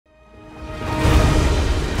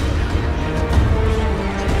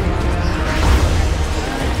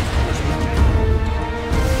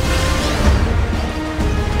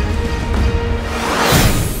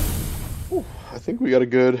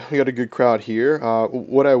we got a good crowd here.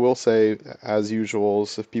 What I will say, as usual,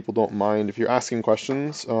 is if people don't mind, if you're asking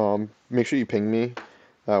questions, make sure you ping me.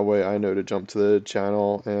 That way I know to jump to the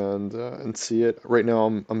channel and see it. Right now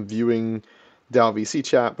I'm viewing DAO VC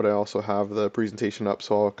chat, but I also have the presentation up,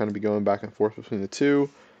 so I'll kind of be going back and forth between the two.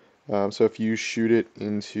 So if you shoot it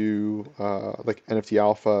into like NFT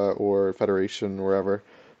Alpha or Federation or wherever,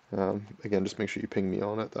 again, just make sure you ping me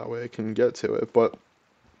on it. That way I can get to it. But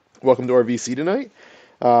welcome to our VC tonight.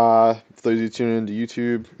 For those of you tuning into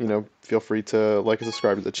YouTube, feel free to like and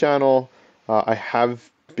subscribe to the channel. I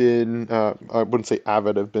have been, I wouldn't say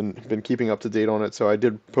avid, I've been keeping up to date on it. So I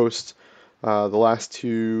did post the last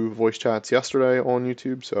two voice chats yesterday on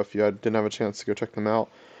YouTube. So if you didn't have a chance to go check them out,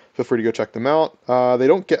 feel free to go check them out. They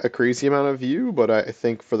don't get a crazy amount of view, but I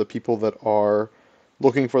think for the people that are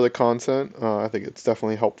looking for the content, I think it's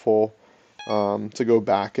definitely helpful to go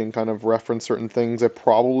back and kind of reference certain things. I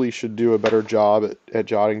probably should do a better job at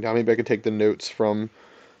jotting down. Maybe I could take the notes from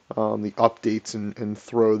the updates and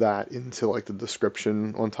throw that into like the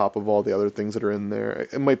description on top of all the other things that are in there.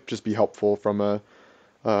 It might just be helpful from a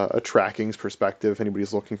trackings perspective if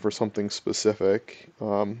anybody's looking for something specific.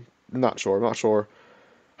 Not sure. I'm not sure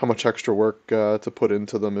how much extra work to put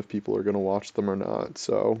into them if people are going to watch them or not.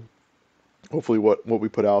 So hopefully what we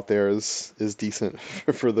put out there is decent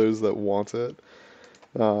for those that want it.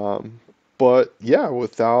 Um, but yeah,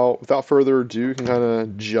 without further ado, we can kind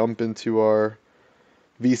of jump into our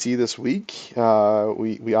VC this week.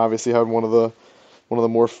 We obviously had one of the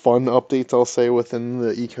more fun updates, I'll say, within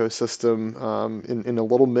the ecosystem in a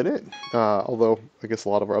little minute. Although I guess a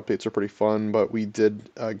lot of our updates are pretty fun, but we did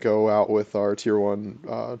go out with our tier one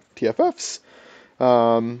TFFs.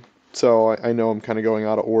 So I know I'm kind of going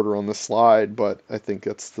out of order on the slide, but I think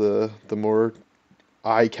that's the more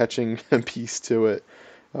eye-catching piece to it.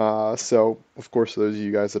 So, of course, those of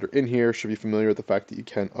you guys that are in here should be familiar with the fact that you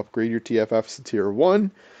can upgrade your TFFs to Tier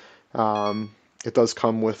 1. Um, it does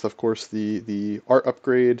come with, of course, the art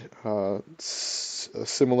upgrade,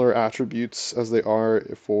 similar attributes as they are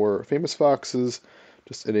for Famous Foxes,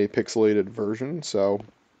 just in a pixelated version. So,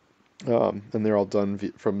 and they're all done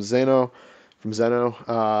from Zeno.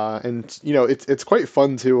 And it's quite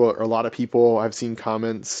fun too. A lot of people I've seen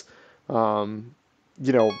comments, um,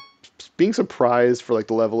 you know, being surprised for like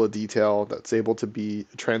the level of detail that's able to be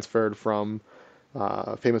transferred from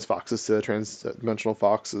famous foxes to trans-dimensional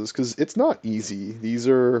foxes because it's not easy. These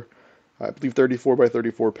are, I believe, 34 by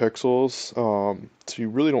 34 pixels, so you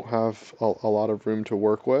really don't have a lot of room to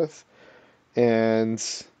work with. And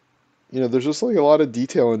there's just like a lot of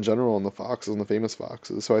detail in general in the foxes and the famous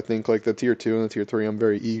foxes. So I think like the tier two and the tier three, I'm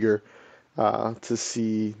very eager to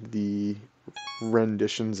see the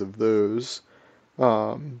renditions of those.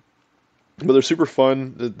 Um, but they're super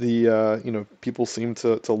fun. People seem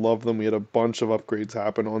to love them. We had a bunch of upgrades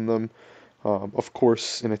happen on them. Of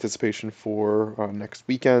course, in anticipation for next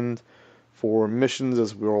weekend for missions,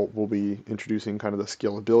 as we'll be introducing kind of the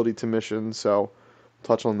scalability to missions. So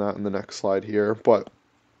touch on that in the next slide here. But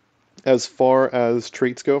as far as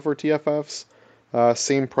traits go for TFFs,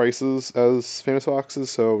 same prices as Famous Foxes.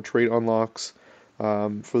 So trait unlocks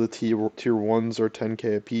for the tier ones are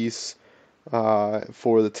 10k a piece.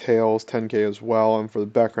 For the tails, 10k as well, and for the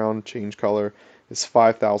background change color, it's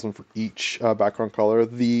 5,000 for each background color.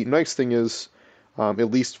 The nice thing is, at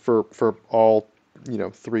least for all,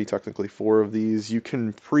 three, technically four of these, you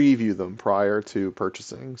can preview them prior to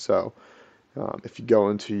purchasing. So if you go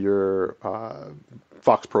into your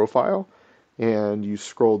Fox profile and you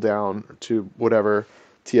scroll down to whatever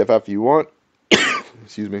TFF you want,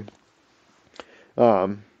 excuse me,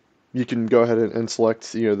 um, you can go ahead and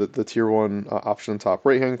select the tier one option top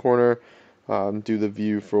right hand corner, do the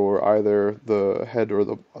view for either the head or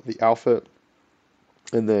the outfit,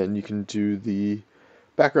 and then you can do the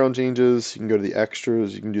background changes. You can go to the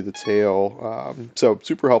extras. You can do the tail. So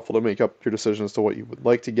super helpful to make up your decision as to what you would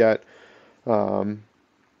like to get. Um,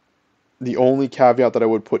 the only caveat that I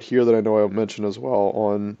would put here that I know I'll mention as well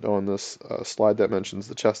on this slide that mentions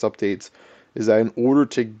the chest updates is that in order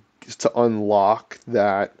to unlock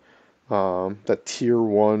that tier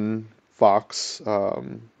one fox,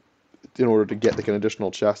 in order to get like an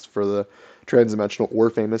additional chest for the transdimensional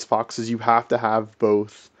or famous foxes, you have to have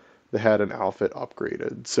both the head and outfit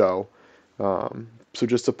upgraded. So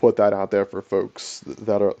just to put that out there for folks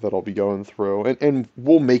that'll be going through, and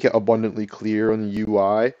we'll make it abundantly clear in the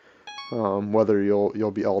UI, whether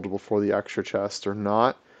you'll be eligible for the extra chest or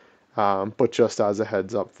not. But just as a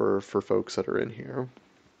heads up for folks that are in here.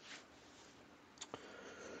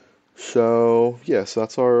 So yes,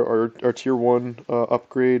 that's our tier one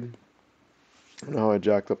upgrade. I know I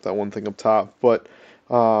jacked up that one thing up top, but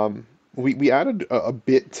we added a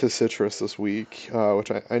bit to Citrus this week,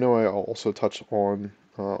 which I know I also touch on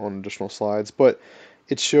additional slides, but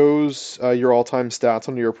it shows your all-time stats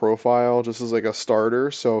under your profile just as like a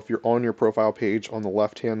starter. So if you're on your profile page on the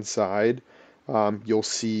left-hand side, you'll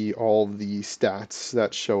see all the stats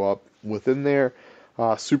that show up within there.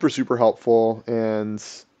 Super, super helpful, and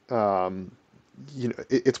um,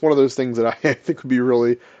 it's one of those things that I think would be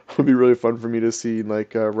really fun for me to see in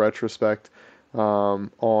like a retrospect on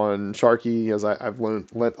Sharky, as I've learned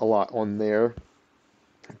a lot on there.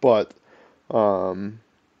 But um,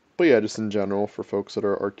 but yeah, just in general, for folks that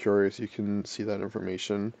are curious, you can see that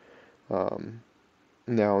information um,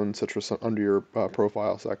 now in Citrus under your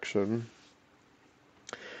profile section.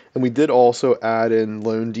 And we did also add in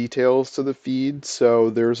loan details to the feed, so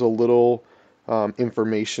there's a little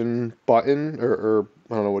information button, or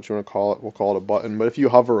I don't know what you want to call it. We'll call it a button, but if you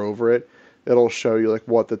hover over it, it'll show you like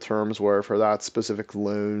what the terms were for that specific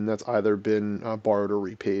loan that's either been borrowed or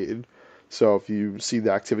repaid. So if you see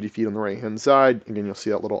the activity feed on the right hand side, again, you'll see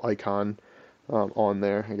that little icon on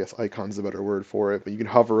there. I guess icon's a better word for it, but you can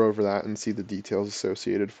hover over that and see the details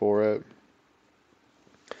associated for it.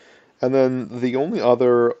 And then the only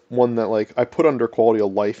other one that like I put under quality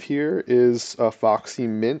of life here is Foxy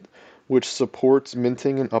Mint, which supports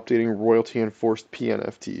minting and updating royalty enforced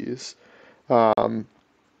PNFTs. Um,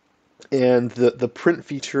 and the print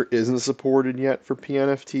feature isn't supported yet for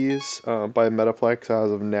PNFTs by Metaplex as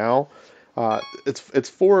of now. It's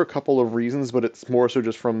for a couple of reasons, but it's more so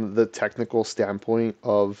just from the technical standpoint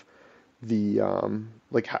of the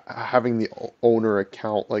like having the owner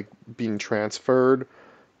account like being transferred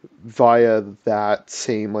via that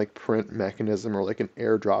same like print mechanism, or like an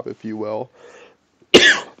airdrop, if you will.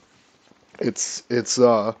 It's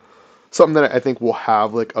something that I think will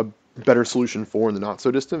have like a better solution for in the not so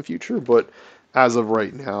distant future, but as of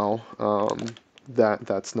right now,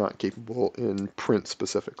 that's not capable in print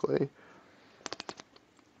specifically.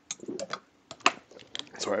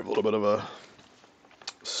 Sorry, I have a little bit of a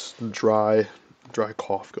dry dry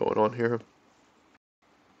cough going on here.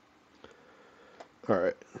 All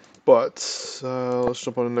right, but let's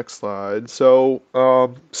jump on the next slide. So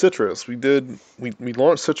Citrus, we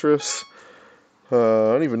launched Citrus. I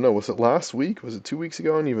don't even know. Was it last week? Was it 2 weeks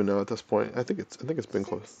ago? I don't even know at this point. I think it's been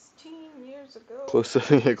close 16 years ago. close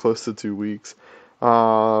to yeah, close to 2 weeks.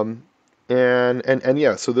 Um, and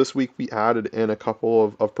yeah, so this week we added in a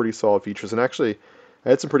couple of pretty solid features, and actually I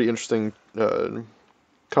had some pretty interesting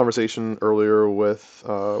conversation earlier with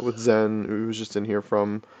Zen, who was just in here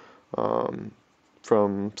um,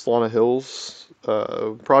 from Solana Hills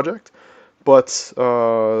project. But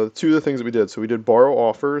two of the things that we did, so we did borrow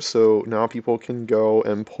offers, so now people can go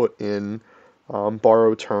and put in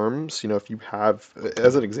borrow terms. You know, if you have,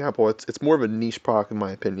 as an example, it's more of a niche product in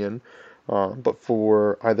my opinion, but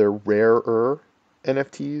for either rarer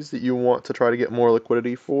NFTs that you want to try to get more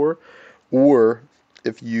liquidity for, or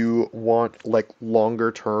if you want like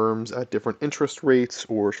longer terms at different interest rates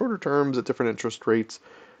or shorter terms at different interest rates,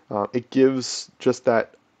 it gives just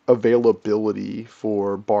that availability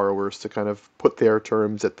for borrowers to kind of put their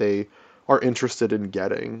terms that they are interested in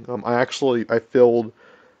getting. I filled,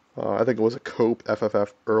 I think it was a Cope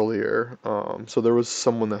FFF earlier. So there was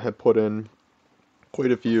someone that had put in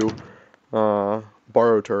quite a few uh,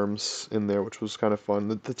 borrow terms in there, which was kind of fun.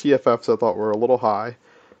 The TFFs I thought were a little high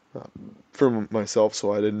uh, for myself,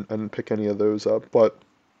 so I didn't pick any of those up. But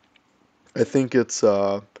I think it's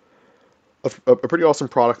a pretty awesome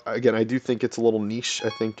product. Again, I do think it's a little niche. I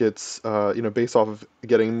think it's based off of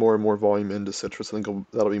getting more and more volume into Citrus. I think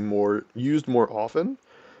that'll be more used more often.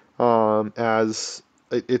 As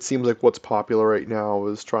it seems like what's popular right now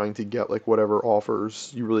is trying to get like whatever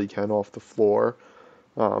offers you really can off the floor.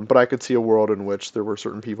 But I could see a world in which there were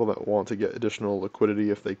certain people that want to get additional liquidity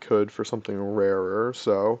if they could for something rarer.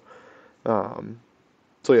 Um,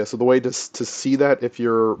 so yeah, so the way to see that if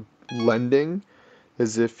you're lending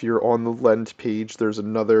is if you're on the lend page, there's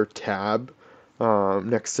another tab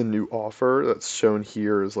next to new offer that's shown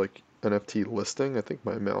here as like NFT listing. I think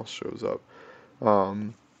my mouse shows up.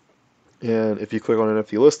 Um, and if you click on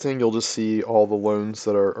NFT listing, you'll just see all the loans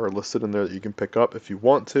that are listed in there that you can pick up if you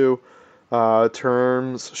want to.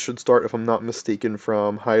 Terms should start, if I'm not mistaken,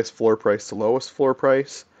 from highest floor price to lowest floor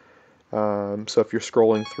price. So if you're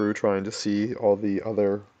scrolling through trying to see all the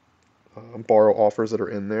other borrow offers that are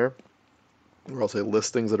in there, or I'll say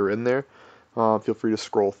listings that are in there, feel free to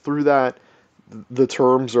scroll through that. The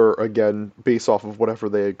terms are again based off of whatever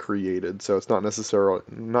they had created, so it's not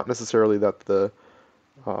necessarily that the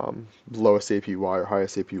lowest APY or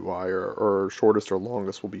highest APY or shortest or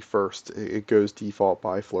longest will be first. It goes default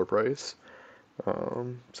by floor price.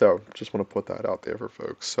 So just want to put that out there for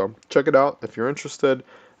folks. So check it out if you're interested.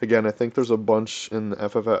 Again, I think there's a bunch in the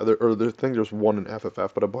FFF, or I think there's one in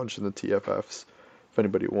FFF, but a bunch in the TFFs. If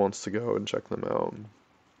anybody wants to go and check them out.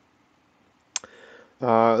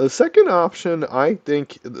 The second option, I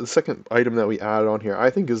think, the second item that we added on here, I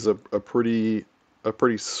think is a pretty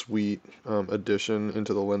sweet addition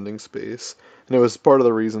into the lending space, and it was part of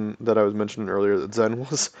the reason that I was mentioning earlier that Zen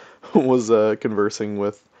was conversing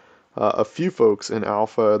with a few folks in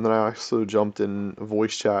Alpha, and then I also jumped in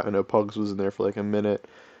voice chat. I know Pugs was in there for like a minute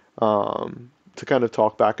to kind of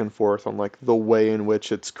talk back and forth on like the way in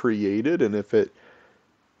which it's created and if it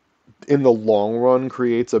in the long run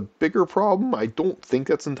creates a bigger problem. I don't think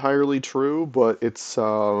that's entirely true, but it's a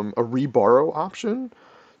reborrow option.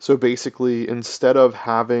 So basically, instead of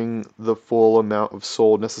having the full amount of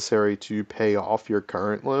SOL necessary to pay off your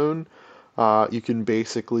current loan, you can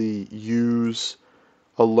basically use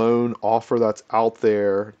a loan offer that's out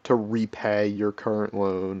there to repay your current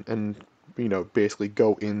loan and basically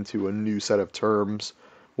go into a new set of terms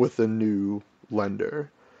with a new lender.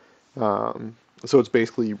 Um, so it's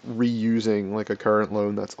basically reusing like a current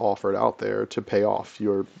loan that's offered out there to pay off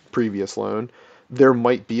your previous loan. There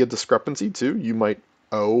might be a discrepancy too. You might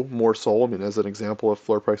owe more SOL. I mean, as an example, if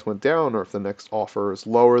floor price went down or if the next offer is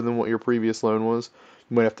lower than what your previous loan was,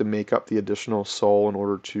 you might have to make up the additional SOL in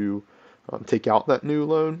order to take out that new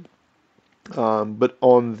loan. But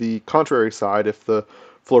on the contrary side, if the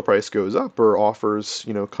floor price goes up or offers,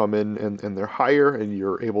 come in and they're higher and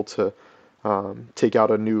you're able to take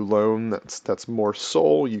out a new loan that's more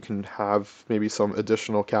SOL, you can have maybe some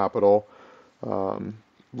additional capital um,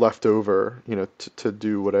 left over, to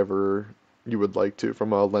do whatever you would like to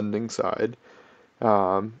from a lending side.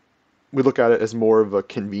 Um, we look at it as more of a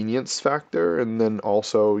convenience factor, and then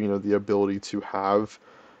also, the ability to have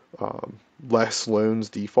um, less loans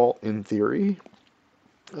default in theory.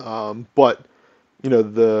 But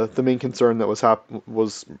the main concern that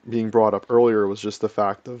was being brought up earlier was just the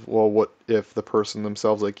fact of, well, what if the person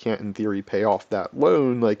themselves like can't in theory pay off that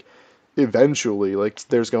loan? Like eventually, like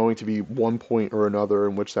there's going to be one point or another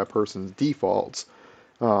in which that person's defaults.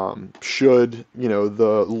 Should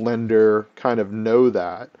the lender kind of know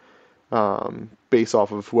that based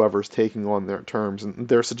off of whoever's taking on their terms, and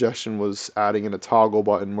their suggestion was adding in a toggle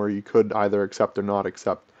button where you could either accept or not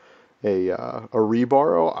accept a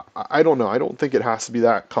reborrow. I don't know. I don't think it has to be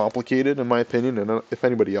that complicated, in my opinion. And if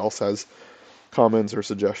anybody else has comments or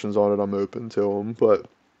suggestions on it, I'm open to them. But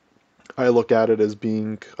I look at it as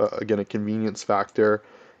being again a convenience factor.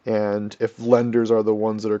 And if lenders are the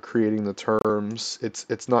ones that are creating the terms,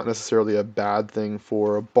 it's not necessarily a bad thing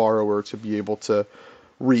for a borrower to be able to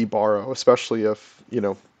reborrow, especially if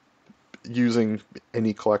using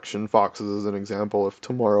any collection foxes as an example. If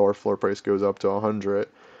tomorrow our floor price goes up to 100,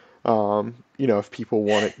 if people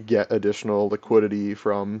want to get additional liquidity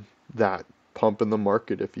from that pump in the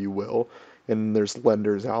market, if you will, and there's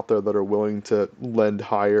lenders out there that are willing to lend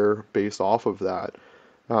higher based off of that,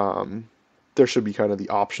 um, there should be kind of the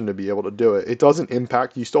option to be able to do it. It doesn't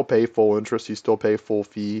impact, you still pay full interest, you still pay full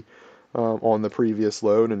fee on the previous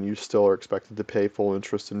loan, and you still are expected to pay full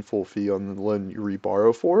interest and full fee on the loan you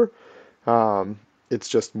reborrow for. Um, it's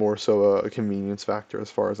just more so a convenience factor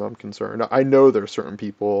as far as I'm concerned. I know there are certain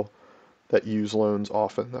people that use loans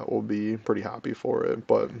often that will be pretty happy for it,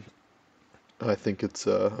 but I think it's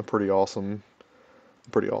a pretty awesome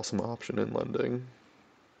option in lending.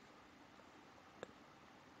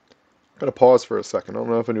 Gotta pause for a second. I don't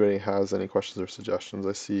know if anybody has any questions or suggestions.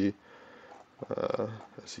 I see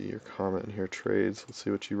your comment in here, trades. Let's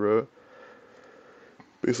see what you wrote.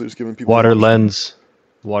 Basically, just giving people the Water option. lens,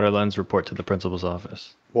 water lens report to the principal's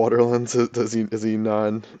office. Waterlands, is he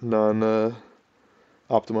non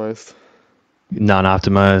optimized?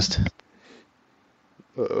 Non-optimized.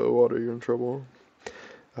 Water, you're in trouble.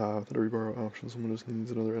 That a reborrow option. Someone just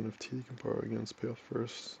needs another NFT you can borrow against. Pay off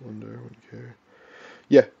first. Lender wouldn't care.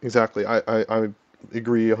 Yeah, exactly. I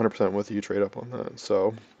agree 100% with you. Trade up on that.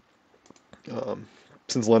 So, um,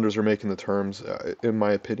 since lenders are making the terms, in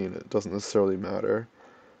my opinion, it doesn't necessarily matter.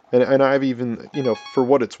 And I've even, for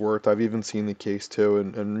what it's worth, I've even seen the case too,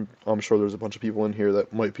 and I'm sure there's a bunch of people in here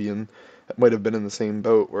that might have been in the same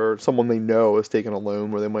boat where someone they know is taking a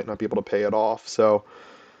loan where they might not be able to pay it off. So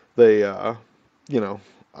they, you know,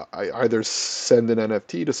 I either send an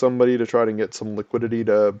NFT to somebody to try to get some liquidity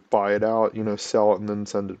to buy it out, sell it and then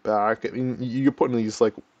send it back. I mean, you put in these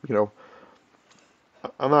like, you know,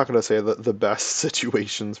 I'm not going to say the best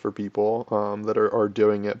situations for people that are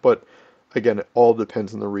doing it, but again, it all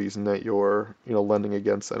depends on the reason that you're, lending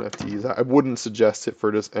against NFTs. I wouldn't suggest it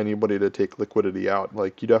for just anybody to take liquidity out.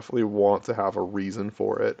 Like, you definitely want to have a reason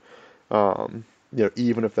for it.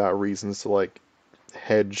 even if that reason's to like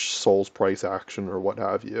hedge Sol's price action or what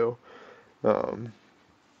have you. Um,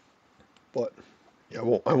 but yeah,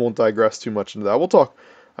 I won't digress too much into that. We'll talk.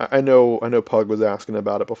 I know Pug was asking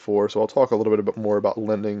about it before, so I'll talk a little bit more about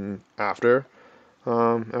lending after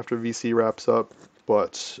VC wraps up.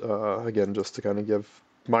 But again, just to kind of give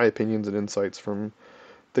my opinions and insights from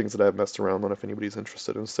things that I've messed around on, if anybody's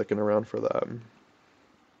interested in sticking around for that.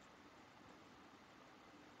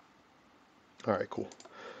 All right, cool.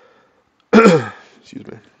 Excuse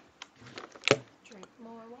me. Drink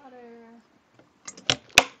more water.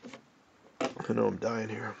 I know I'm dying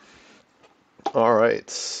here. All right.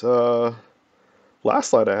 Last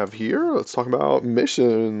slide I have here. Let's talk about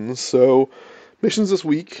missions. So, missions this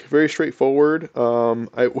week, very straightforward.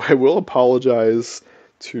 I will apologize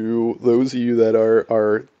to those of you that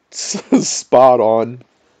are spot on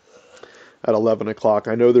at 11 o'clock.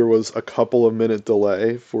 I know there was a couple of minute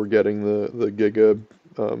delay for getting the Giga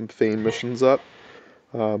Fame missions up,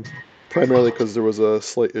 um, primarily because there was a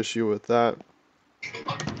slight issue with that.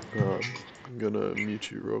 I'm gonna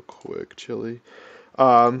mute you real quick, Chili.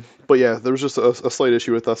 But yeah, there was just a slight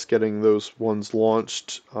issue with us getting those ones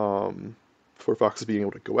launched for Foxes being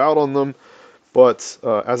able to go out on them. But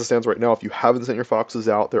as it stands right now, if you haven't sent your Foxes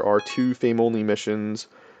out, there are two Fame only missions.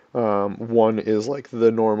 One is like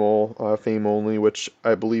the normal Fame only, which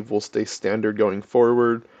I believe will stay standard going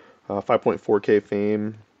forward. 5.4K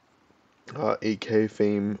Fame, 8K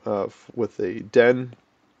Fame with a Den,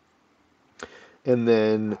 and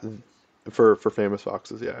then for famous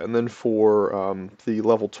foxes, yeah, and then for the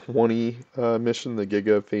level 20 mission, the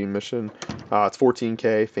Giga Fame mission, it's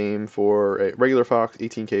 14K Fame for a regular fox,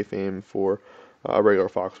 18K Fame for a regular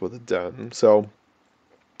fox with a Den. So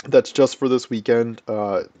that's just for this weekend.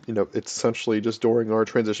 It's essentially just during our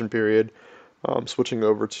transition period, switching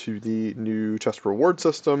over to the new chest reward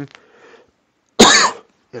system.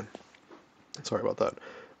 Yeah, sorry about that.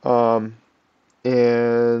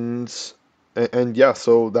 And and yeah,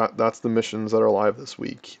 so that's the missions that are live this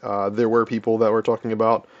week. There were people that were talking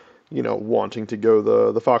about, wanting to go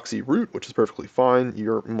the Foxy route, which is perfectly fine.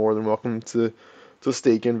 You're more than welcome to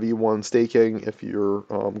stake in V1 staking if your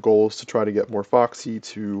goal is to try to get more Foxy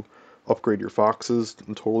to upgrade your foxes.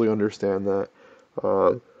 And totally understand that.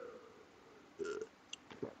 Uh,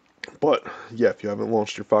 but yeah, if you haven't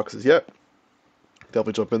launched your foxes yet,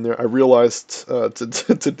 definitely jump in there. I realized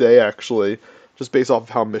today actually, just based off of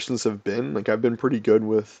how missions have been, like I've been pretty good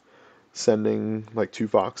with sending like two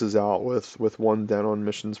foxes out with one den on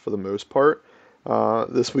missions for the most part.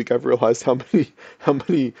 This week I've realized how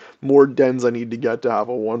many more dens I need to get to have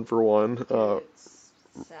a one for one Dude, it's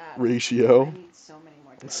sad. I ratio. need so many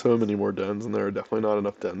more So dens. many more dens, and there are definitely not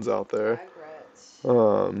enough dens out there. Regrets.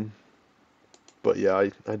 Um, but yeah,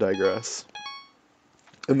 I digress.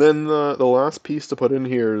 And then the last piece to put in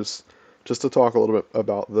here is just to talk a little bit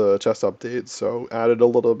about the chest updates. So added a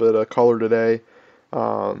little bit of color today.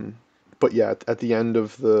 Um, but yeah, at the end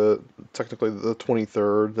of technically the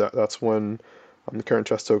 23rd, that's when the current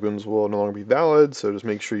chest tokens will no longer be valid. So just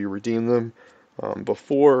make sure you redeem them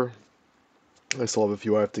before. I still have a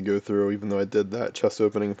few I have to go through, even though I did that chest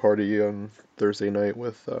opening party on Thursday night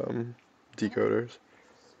with decoders.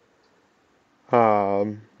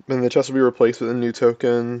 And the chest will be replaced with a new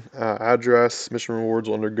token. Address, mission rewards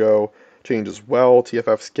will undergo change as well.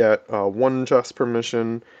 TFFs get one chest per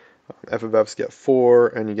mission. FFFs get four,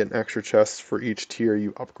 and you get an extra chest for each tier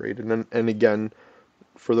you upgrade. And again,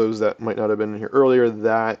 for those that might not have been here earlier,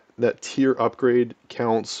 that tier upgrade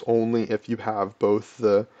counts only if you have both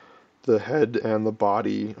the head and the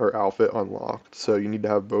body or outfit unlocked. So you need to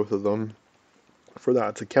have both of them for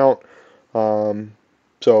that to count. Um,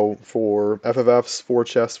 so for FFFs, four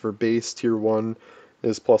chests for base. Tier 1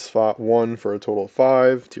 is plus 1 for a total of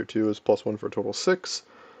 5. Tier 2 is plus 1 for a total of 6.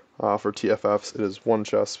 For TFFs, it is one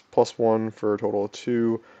chest plus 1 for a total of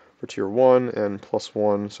 2 for Tier 1, and plus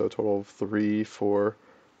 1, so a total of 3 for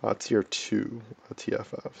Tier 2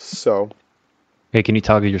 TFFs. So, Hey, can you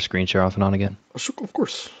toggle your screen share off and on again? of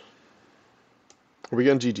course. Are we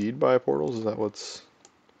getting GG'd by portals? Is that what's...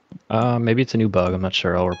 Maybe it's a new bug. I'm not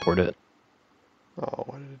sure. I'll report it. Oh,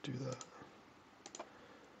 why did it do that?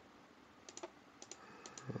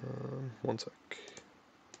 One sec.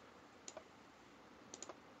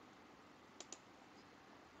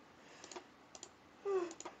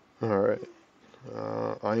 Alright.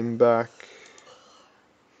 I'm back.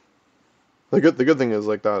 The good thing is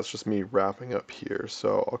like that's just me wrapping up here,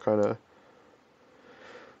 so I'll kind of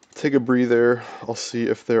take a breather. I'll see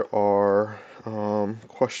if there are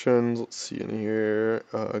questions. Let's see in here.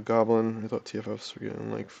 Goblin. I thought TFFs were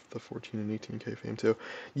getting like the 14 and 18K fame too.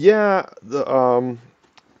 Yeah,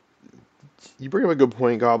 You bring up a good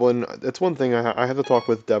point, Goblin. That's one thing I have to talk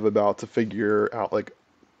with Dev about to figure out like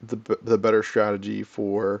the better strategy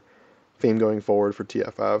for Fame going forward for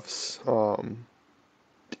TFFs.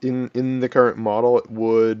 In the current model, it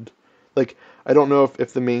would like I don't know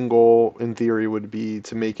if the main goal in theory would be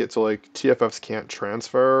to make it so like TFFs can't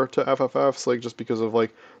transfer to FFFs like just because of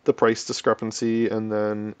like the price discrepancy, and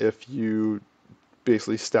then if you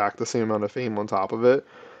basically stack the same amount of fame on top of it,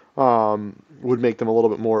 would make them a little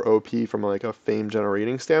bit more OP from like a fame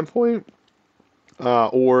generating standpoint,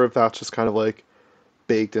 or if that's just kind of like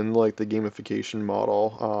baked in like the gamification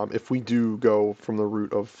model. If we do go from the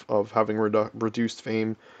route of having reduced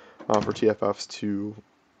fame for TFFs to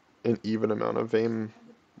an even amount of fame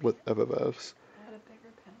with FFFs. Add a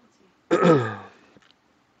bigger penalty.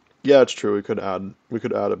 Yeah, it's true. We could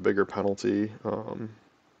add a bigger penalty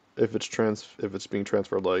if it's being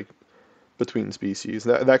transferred like between species.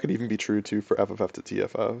 That could even be true too for FFF to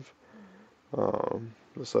TFF.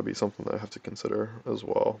 So that'd be something that I have to consider as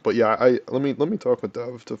well. But yeah, I let me talk with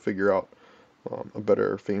Dev to figure out a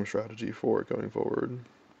better fame strategy for it going forward.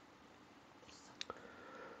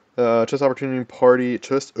 Chest opportunity party,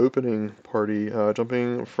 chest opening party,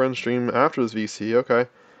 jumping friend stream after this VC. Okay, are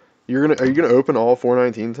you gonna open all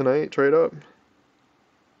 419 tonight? Trade up.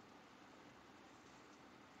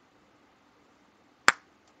 It's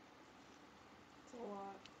a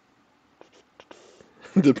lot.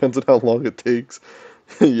 Depends on how long it takes.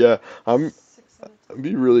 Yeah, I'm 6 at a I'd time.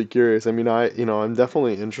 be really curious. I mean, I'm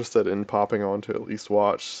definitely interested in popping on to at least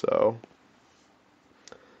watch, so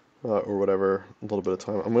or whatever, a little bit of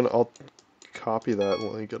time. I'll copy that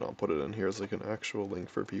link and I'll put it in here as like an actual link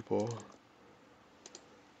for people.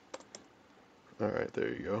 All right, there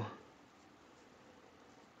you go.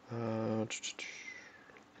 And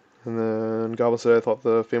then Goblin said, I thought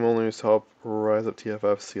the fame only was to help rise up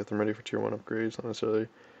TFFs to get them ready for tier 1 upgrades, not necessarily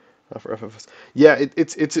for FFS. Yeah,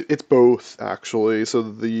 it's both actually. So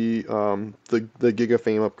the Giga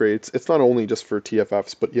Fame upgrades, it's not only just for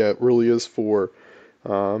TFFs, but yeah, it really is for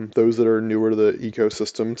those that are newer to the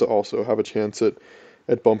ecosystem to also have a chance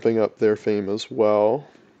at bumping up their fame as well.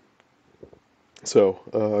 So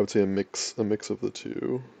I would say a mix of the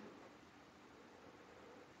two.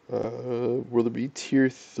 Will there be tier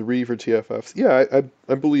 3 for TFFs? Yeah,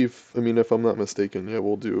 I believe. I mean, if I'm not mistaken, yeah,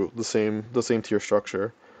 we'll do the same tier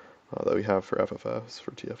structure that we have for FFFs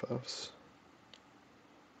for TFFs.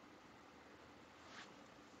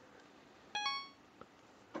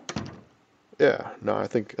 Yeah, no, I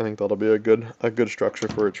think that'll be a good structure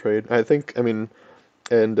for a trade. I think, I mean,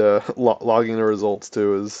 and logging the results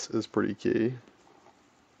too is pretty key.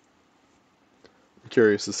 I'm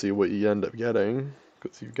curious to see what you end up getting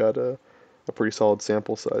because you've got a pretty solid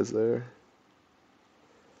sample size there.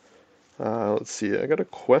 Let's see. I got a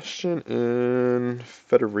question in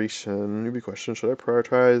Federation. Newbie question. Should I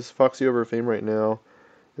prioritize Foxy over Fame right now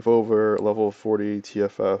if over level 40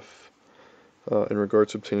 TFF in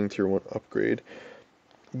regards to obtaining tier 1 upgrade?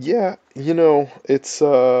 Yeah, it's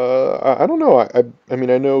I don't know. I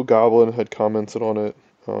mean I know Goblin had commented on it.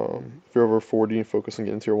 If you're over 40 and focus on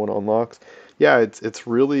getting tier 1 unlocks. Yeah, it's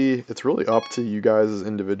really up to you guys as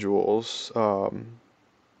individuals.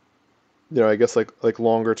 I guess like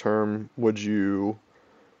longer term, would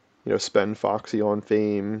spend Foxy on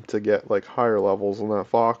Fame to get like higher levels on that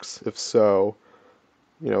Fox? If so,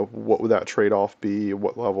 what would that trade-off be?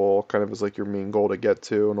 What level kind of is like your main goal to get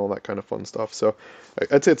to and all that kind of fun stuff. So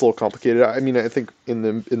I'd say it's a little complicated. I mean, I think in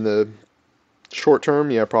the short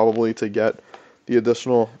term, yeah, probably to get the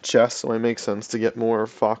additional chests, it might make sense to get more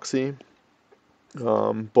Foxy.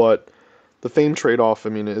 But the Fame trade-off, I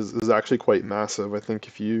mean, is actually quite massive. I think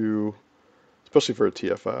if you, especially for a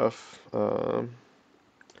TFF,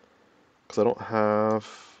 because I don't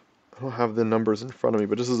have the numbers in front of me,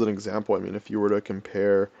 but just as an example, I mean, if you were to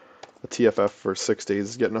compare a TFF for 6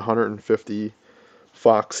 days, getting 150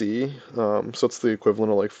 Foxy, so it's the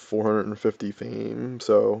equivalent of like 450 Fame.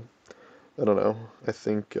 So I don't know. I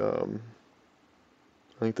think the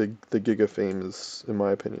Giga Fame is, in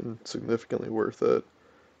my opinion, significantly worth it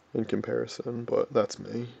in comparison, but that's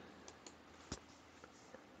me.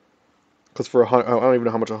 Because I don't even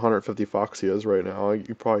know how much 150 Foxy is right now.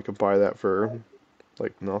 You probably could buy that for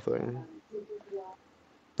like nothing.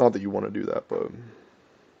 Not that you want to do that, but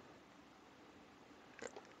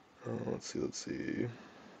let's see.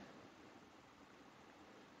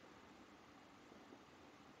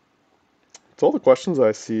 It's all the questions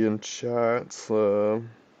I see in chats.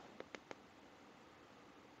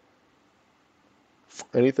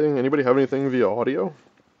 Anybody have anything via audio?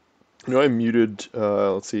 I muted,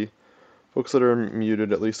 let's see, Folks that are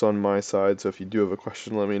muted, at least on my side, so if you do have a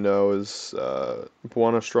question, let me know, is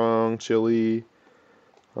Buana Strong, Chili,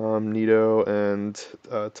 Nito, and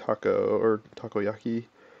Taco, or Takoyaki.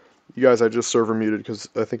 You guys, I just server muted because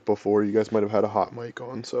I think before you guys might have had a hot mic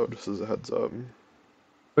on, so just as a heads up.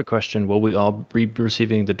 Quick question: will we all be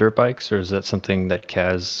receiving the dirt bikes, or is that something that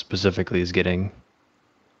Kaz specifically is getting?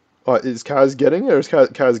 Is Kaz getting it, or is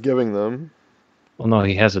Kaz giving them? Well, no,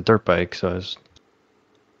 he has a dirt bike, so I was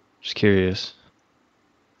just curious.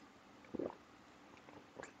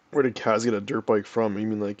 Where did Kaz get a dirt bike from? You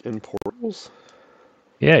mean like in portals?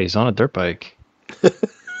 Yeah, he's on a dirt bike.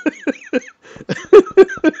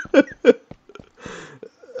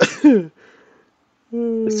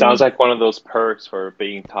 It sounds like one of those perks for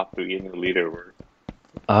being top 3 in the leaderboard.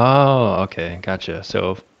 Oh, okay, gotcha.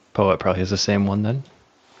 So Poet probably has the same one then.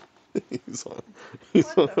 He's on.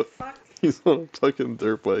 He's What on. the fuck? He's on a fucking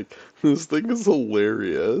dirt bike. This thing is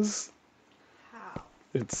hilarious. How?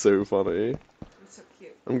 It's so funny. It's so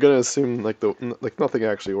cute. I'm gonna assume like nothing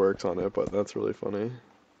actually works on it, but that's really funny.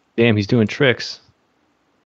 Damn, he's doing tricks.